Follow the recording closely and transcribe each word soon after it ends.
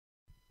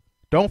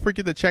Don't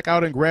forget to check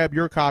out and grab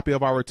your copy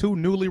of our 2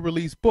 newly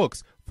released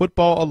books,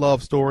 Football, a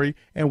Love Story,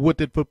 and What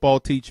Did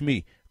Football Teach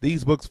Me?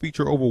 These books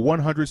feature over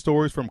 100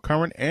 stories from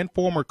current and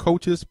former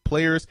coaches,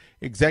 players,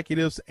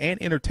 executives, and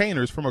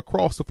entertainers from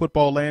across the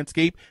football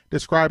landscape,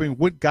 describing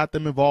what got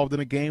them involved in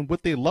the game,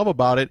 what they love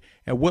about it,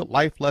 and what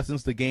life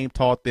lessons the game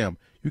taught them.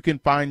 You can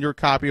find your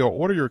copy or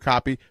order your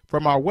copy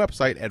from our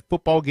website at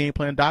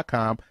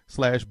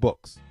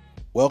footballgameplan.com/books.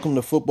 Welcome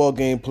to Football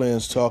Game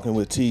Plans Talking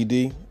with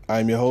TD.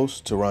 I'm your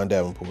host, Teron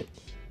Davenport.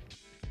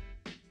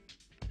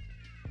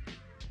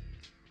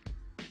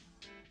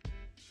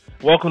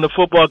 Welcome to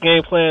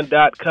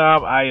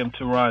footballgameplan.com. I am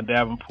Teron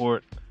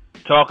Davenport.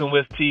 Talking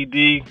with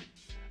TD.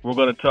 We're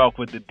going to talk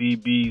with the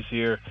DBs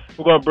here.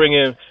 We're going to bring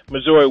in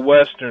Missouri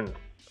Western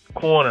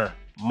corner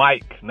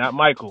Mike, not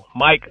Michael,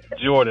 Mike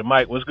Jordan.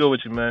 Mike, what's good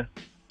with you, man?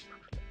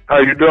 How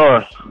you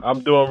doing? I'm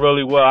doing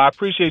really well. I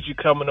appreciate you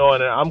coming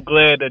on, and I'm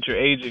glad that your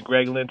agent,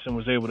 Greg Linton,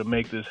 was able to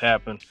make this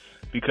happen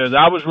because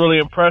I was really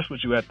impressed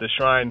with you at the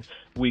Shrine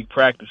Week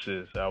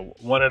practices.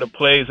 One of the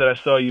plays that I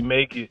saw you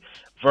make,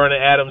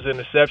 Vernon Adams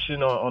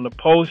interception on the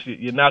post,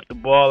 you knocked the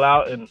ball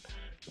out, and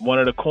one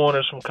of the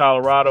corners from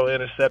Colorado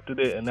intercepted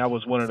it, and that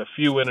was one of the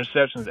few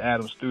interceptions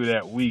Adams threw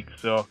that week.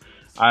 So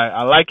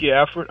I like your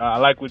effort. I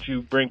like what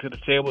you bring to the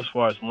table as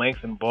far as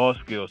length and ball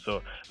skills.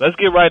 So let's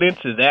get right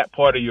into that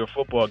part of your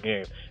football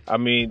game. I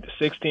mean,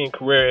 16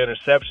 career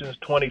interceptions,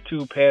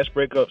 22 pass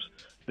breakups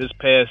this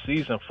past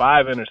season,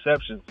 5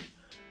 interceptions.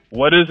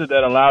 What is it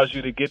that allows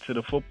you to get to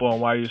the football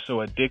and why you're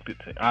so addicted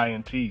to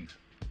INTs?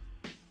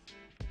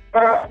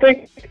 I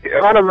think a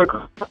lot of it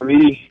for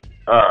me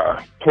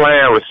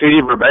playing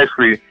receiver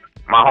basically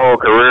my whole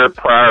career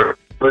prior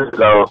to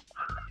so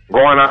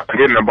going up and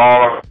getting the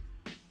ball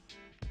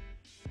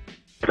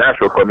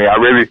natural for me. I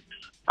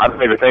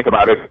don't even think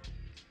about it.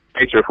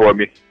 Nature for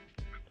me.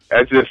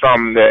 That's just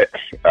something that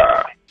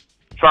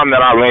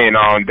I lean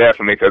on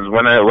definitely because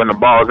when the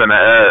ball's in the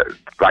air,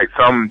 like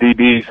some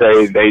DBs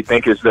say they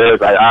think it's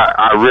theirs.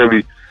 I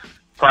really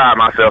pride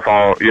myself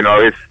on,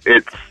 it's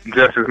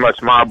just as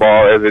much my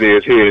ball as it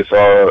is his.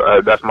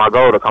 So that's my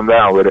goal to come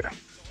down with it.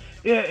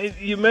 Yeah,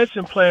 you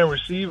mentioned playing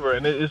receiver,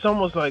 and it's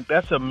almost like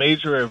that's a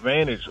major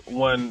advantage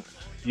when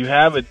you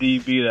have a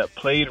DB that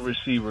played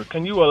receiver.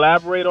 Can you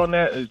elaborate on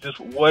that? It's just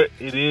what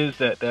it is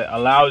that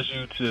allows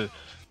you to,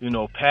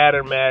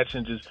 pattern match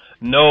and just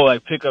know,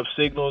 like pick up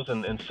signals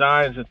and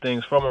signs and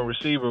things from a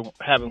receiver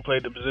having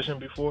played the position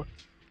before?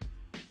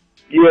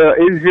 Yeah,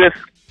 it's just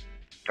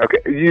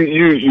okay.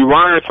 You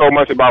learn so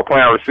much about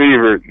playing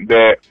receiver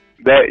that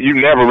you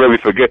never really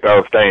forget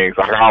those things.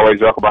 Like I always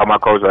joke about my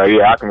coach, like,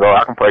 yeah, I can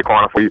play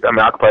corner for you. I mean,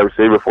 I can play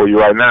receiver for you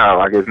right now.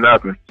 Like it's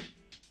nothing.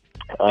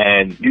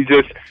 And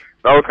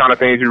those kind of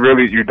things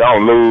you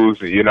don't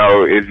lose.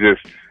 It's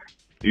just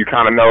you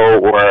kind of know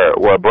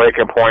where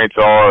breaking points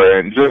are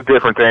and just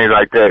different things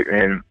like that.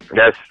 And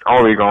that's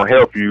only going to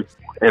help you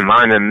in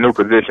learning a new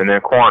position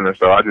in corner.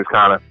 So I just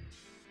kind of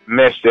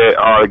meshed it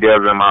all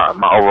together in my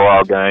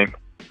overall game.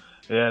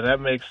 Yeah, that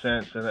makes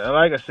sense. And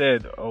like I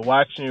said,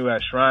 watching you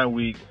at Shrine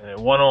Week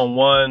and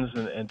one-on-ones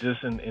and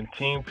just in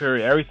team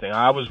period, everything,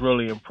 I was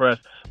really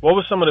impressed. What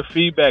was some of the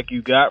feedback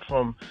you got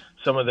from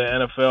some of the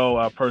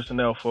NFL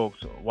personnel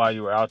folks while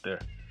you were out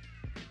there?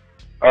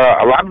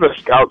 A lot of the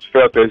scouts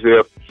felt as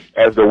if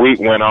as the week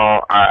went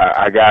on,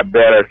 I got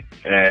better,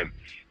 and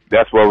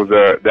that was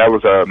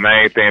a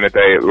main thing that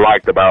they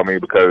liked about me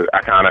because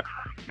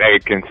they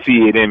can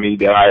see it in me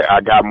that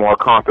I got more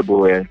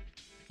comfortable in.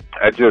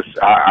 I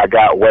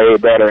got way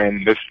better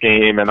in this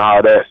scheme and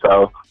all that.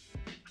 So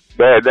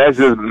that's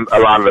just a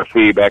lot of the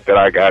feedback that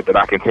I got that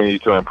I continue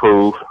to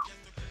improve.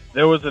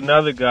 There was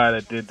another guy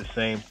that did the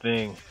same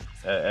thing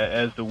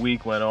as the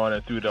week went on,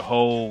 and through the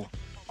whole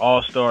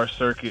all-star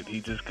circuit,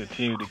 he just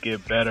continued to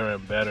get better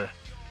and better.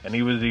 And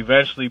he was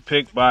eventually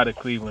picked by the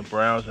Cleveland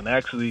Browns and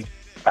actually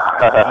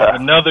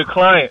another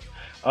client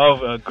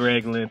of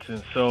Greg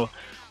Linton. So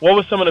what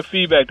was some of the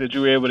feedback that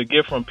you were able to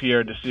get from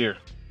Pierre Desir?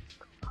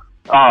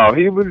 Oh,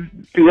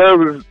 Pierre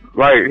was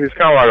he's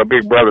kind of like a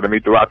big brother to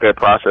me throughout that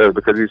process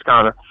because he's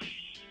kind of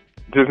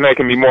just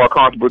making me more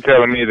comfortable,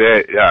 telling me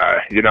that,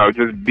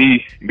 just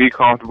be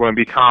comfortable and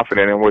be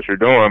confident in what you're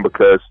doing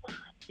because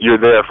you're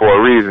there for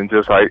a reason,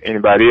 just like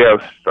anybody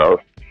else.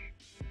 So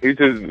he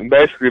just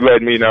basically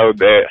let me know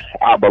that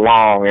I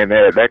belong, and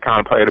that kind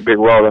of played a big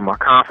role in my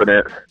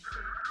confidence,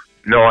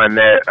 knowing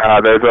that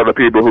there's other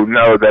people who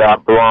know that I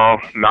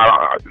belong,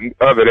 not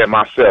other than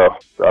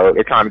myself. So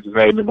it kind of just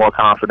made me more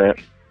confident.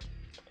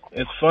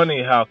 It's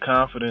funny how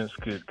confidence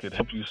could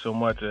help you so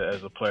much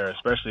as a player,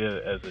 especially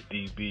as a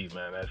DB,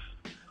 man.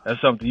 That's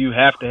something you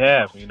have to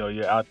have.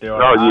 You're out there on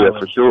the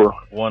island, for sure,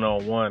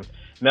 one-on-one.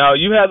 Now,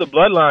 you have the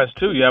bloodlines,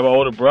 too. You have an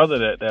older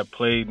brother that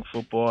played in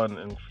football,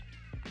 and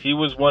he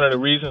was one of the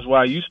reasons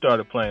why you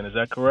started playing. Is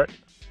that correct?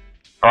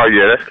 Oh,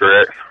 yeah, that's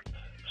correct.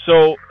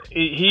 So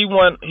he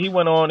went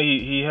on.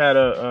 He had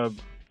a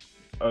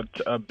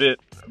bit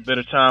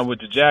of time with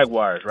the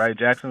Jaguars, right?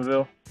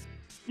 Jacksonville.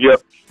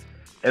 Yep.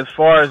 As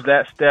far as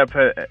that step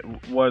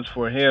was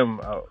for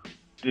him,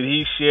 did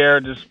he share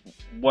just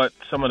what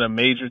some of the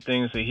major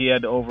things that he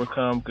had to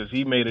overcome? Because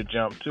he made a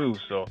jump too.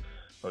 So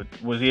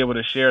was he able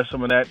to share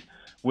some of that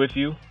with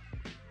you?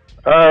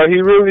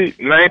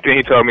 Main thing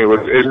he told me was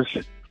it's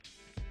going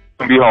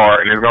to be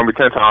hard, and it's going to be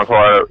 10 times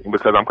harder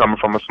because I'm coming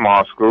from a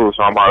small school,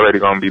 so I'm already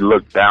going to be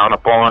looked down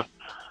upon.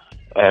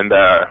 And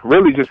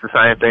really just the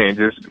same thing,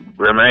 just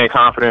remain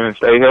confident and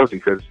stay healthy,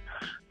 because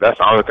that's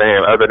the only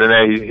thing. Other than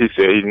that, he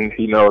said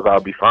he knows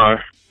I'll be fine.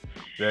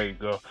 There you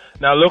go.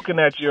 Now, looking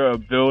at your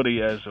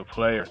ability as a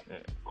player,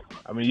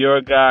 I mean, you're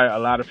a guy a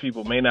lot of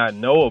people may not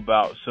know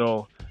about,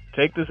 so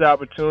take this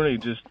opportunity,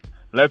 just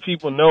let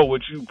people know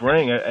what you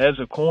bring as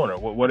a corner.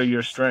 What are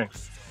your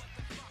strengths?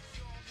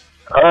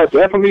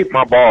 Definitely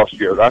my ball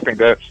skills. I think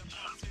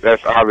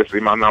that's obviously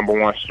my number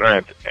one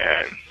strength.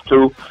 And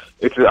two,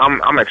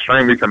 I'm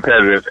extremely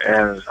competitive,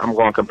 and I'm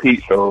going to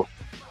compete. So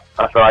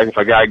I feel like if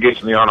a guy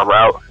gets me on a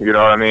route, you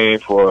know what I mean,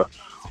 for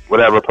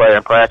whatever play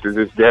in practice,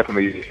 it's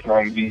definitely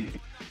going to be.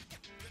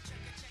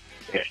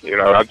 You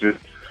know,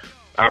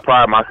 I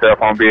pride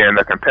myself on being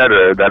the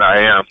competitor that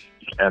I am,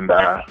 and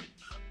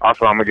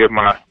also I'm gonna give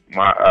my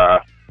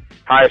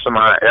highest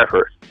amount of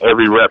effort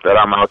every rep that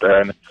I'm out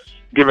there, and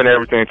giving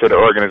everything to the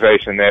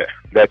organization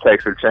that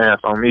takes a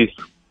chance on me.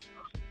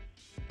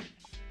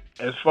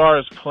 As far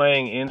as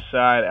playing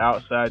inside,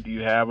 outside, do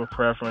you have a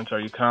preference? Are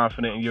you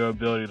confident in your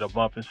ability to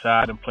bump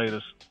inside and play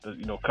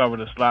cover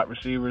the slot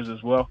receivers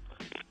as well?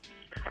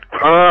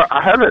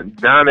 I haven't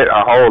done it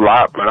a whole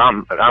lot, but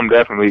I'm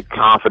definitely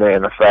confident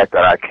in the fact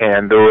that I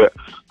can do it.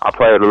 I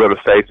played a little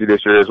safety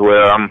this year as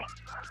well. I'm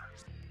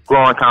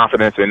growing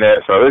confidence in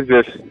that, so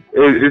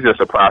it's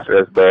just a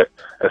process. But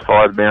as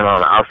far as being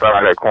on the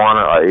outside of that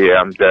corner,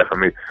 yeah,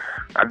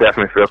 I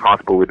definitely feel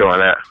comfortable with doing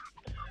that.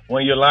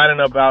 When you're lining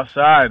up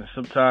outside,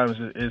 sometimes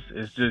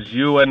it's just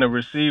you and the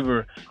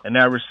receiver, and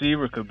that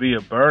receiver could be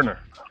a burner.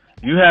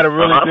 You had a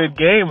really good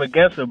game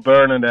against a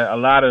burner that a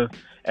lot of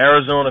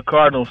Arizona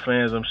Cardinals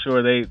fans, I'm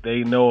sure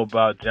they know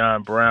about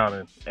John Brown,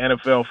 and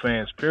NFL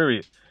fans,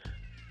 period.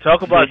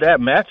 Talk about that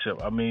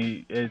matchup. I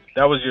mean,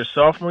 that was your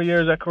sophomore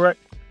year, is that correct?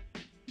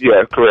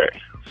 Yeah, correct.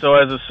 So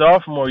as a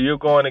sophomore, you're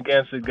going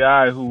against a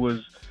guy who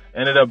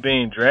ended up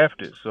being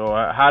drafted. So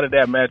how did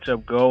that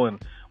matchup go,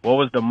 and what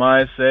was the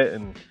mindset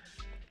and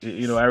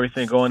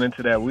everything going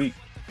into that week?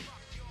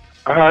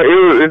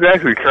 It was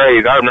actually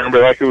crazy. I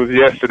remember like it was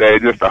yesterday,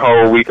 just the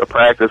whole week of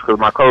practice, because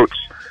my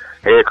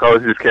head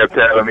coach just kept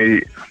telling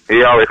me,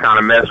 he always kind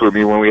of messed with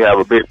me when we have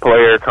a big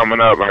player coming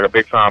up, like a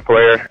big-time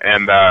player,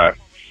 and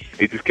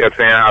he just kept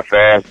saying how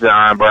fast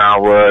John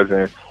Brown was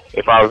and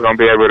if I was going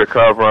to be able to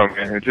cover him,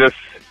 and just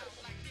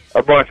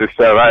a bunch of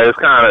stuff. I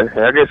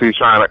guess he was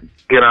trying to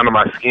get under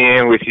my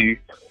skin, which he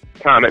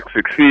kind of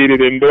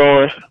succeeded in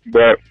doing,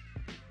 but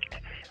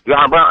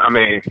John Brown, I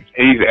mean,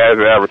 he's as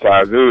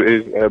advertised.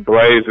 He's a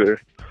blazer.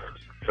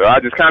 So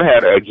I just kind of had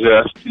to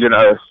adjust,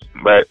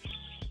 but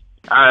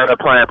I ended up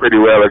playing pretty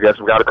well against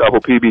him. Got a couple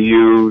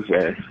PBUs,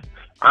 and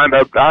I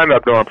ended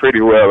up doing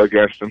pretty well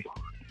against him.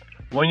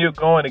 When you're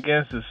going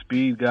against a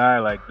speed guy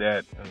like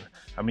that,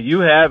 I mean, you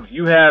have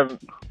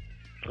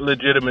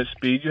legitimate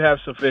speed, you have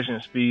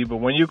sufficient speed, but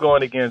when you're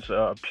going against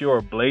a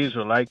pure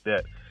blazer like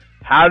that,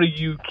 how do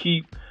you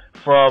keep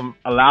from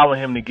allowing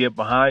him to get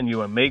behind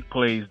you and make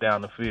plays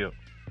down the field?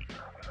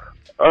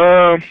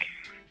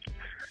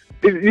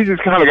 You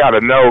just kind of got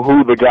to know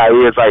who the guy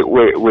is. Like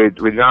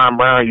with John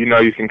Brown,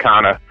 you can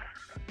kind of,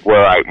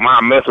 like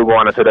my mental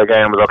going into the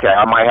game was, okay,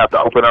 I might have to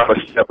open up a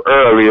step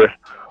earlier,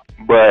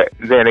 but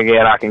then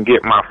again, I can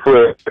get my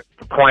foot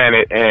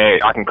planted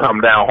and I can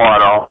come down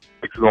hard off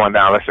going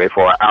down, let's say,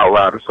 for an out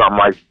route or something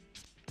like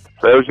that.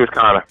 So it was just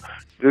kind of,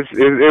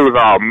 it was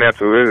all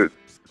mental.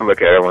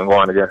 Look at it when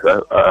going against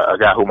a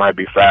guy who might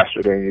be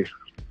faster than you.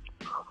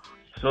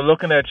 So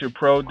looking at your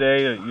pro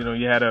day,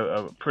 you had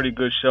a pretty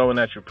good showing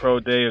at your pro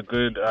day, a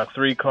good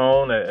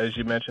 3-cone. As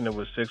you mentioned, it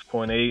was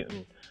 6.8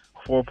 and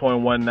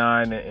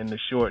 4.19 in the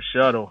short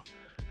shuttle.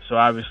 So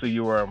obviously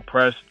you were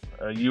impressed.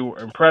 You were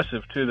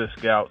impressive to the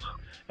scouts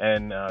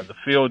and the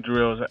field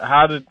drills.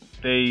 How did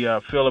they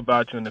feel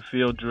about you in the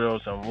field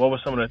drills, and what were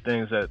some of the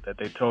things that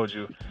they told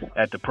you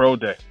at the pro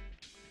day?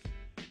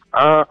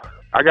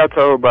 I got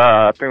told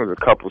by, I think it was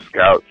a couple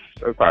scouts,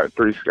 probably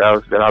 3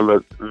 scouts, that I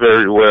looked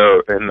very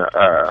well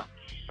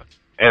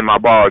in my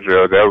ball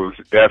drill. That was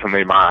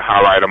definitely my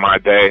highlight of my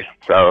day.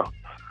 So,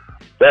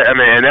 that's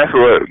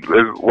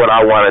what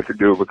I wanted to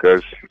do,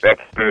 because at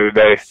the end of the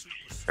day,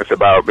 it's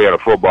about being a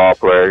football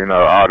player.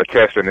 All the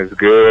testing is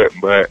good,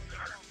 but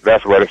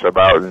that's what it's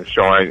about, and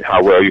showing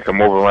how well you can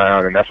move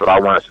around. And that's what I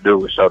wanted to do,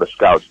 was show the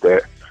scouts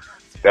that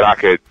I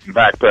could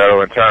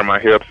backpedal and turn my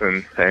hips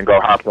and go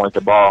high point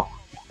the ball.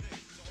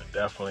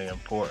 Definitely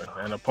important.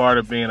 And a part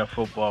of being a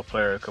football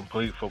player, a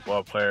complete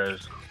football player,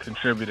 is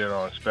contributing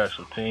on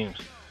special teams.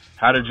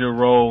 How did your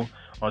role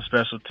on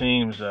special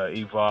teams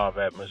evolve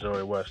at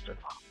Missouri Western?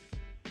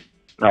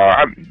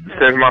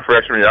 Since my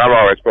freshman year, I've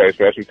always played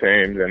special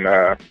teams, and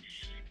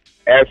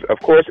as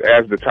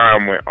the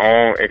time went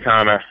on,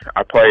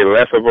 I played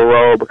less of a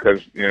role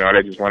because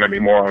they just wanted me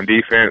more on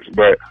defense.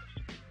 But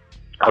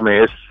I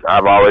mean,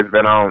 I've always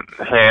been on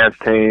hands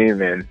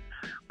team and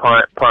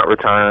punt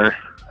return,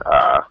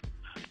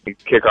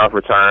 kickoff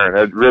return.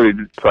 I really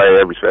play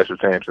every special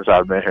team since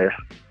I've been here.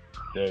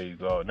 There you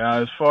go.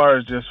 Now, as far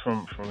as just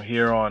from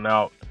here on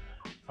out,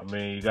 I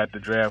mean, you got the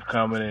draft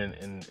coming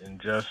in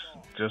just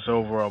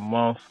over a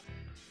month.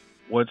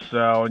 What's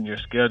on your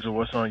schedule?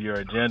 What's on your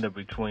agenda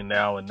between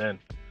now and then?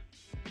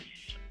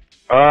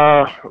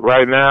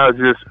 Right now, it's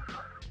just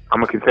I'm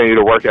gonna continue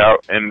to work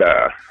out, and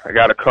I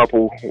got a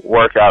couple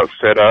workouts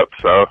set up.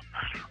 So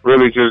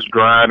really, just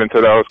grind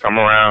until those come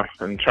around,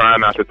 and try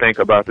not to think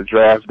about the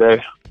draft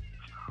day.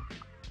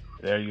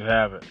 There you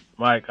have it,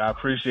 Mike. I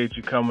appreciate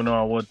you coming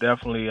on. We'll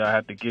definitely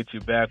have to get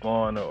you back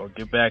on or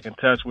get back in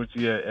touch with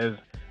you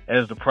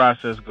as the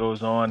process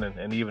goes on,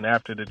 and even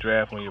after the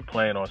draft when you're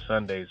playing on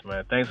Sundays,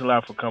 man. Thanks a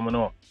lot for coming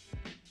on.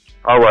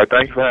 All right,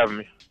 thank you for having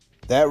me.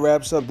 That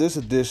wraps up this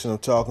edition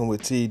of Talking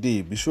with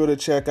TD. Be sure to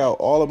check out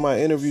all of my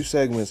interview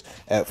segments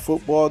at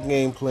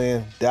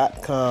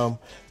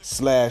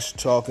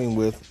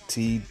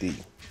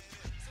footballgameplan.com/talkingwithtd.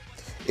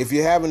 If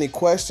you have any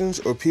questions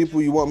or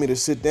people you want me to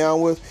sit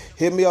down with,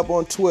 hit me up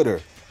on Twitter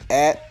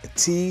at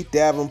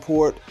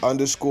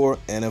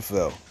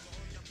 @TDavenport_NFL.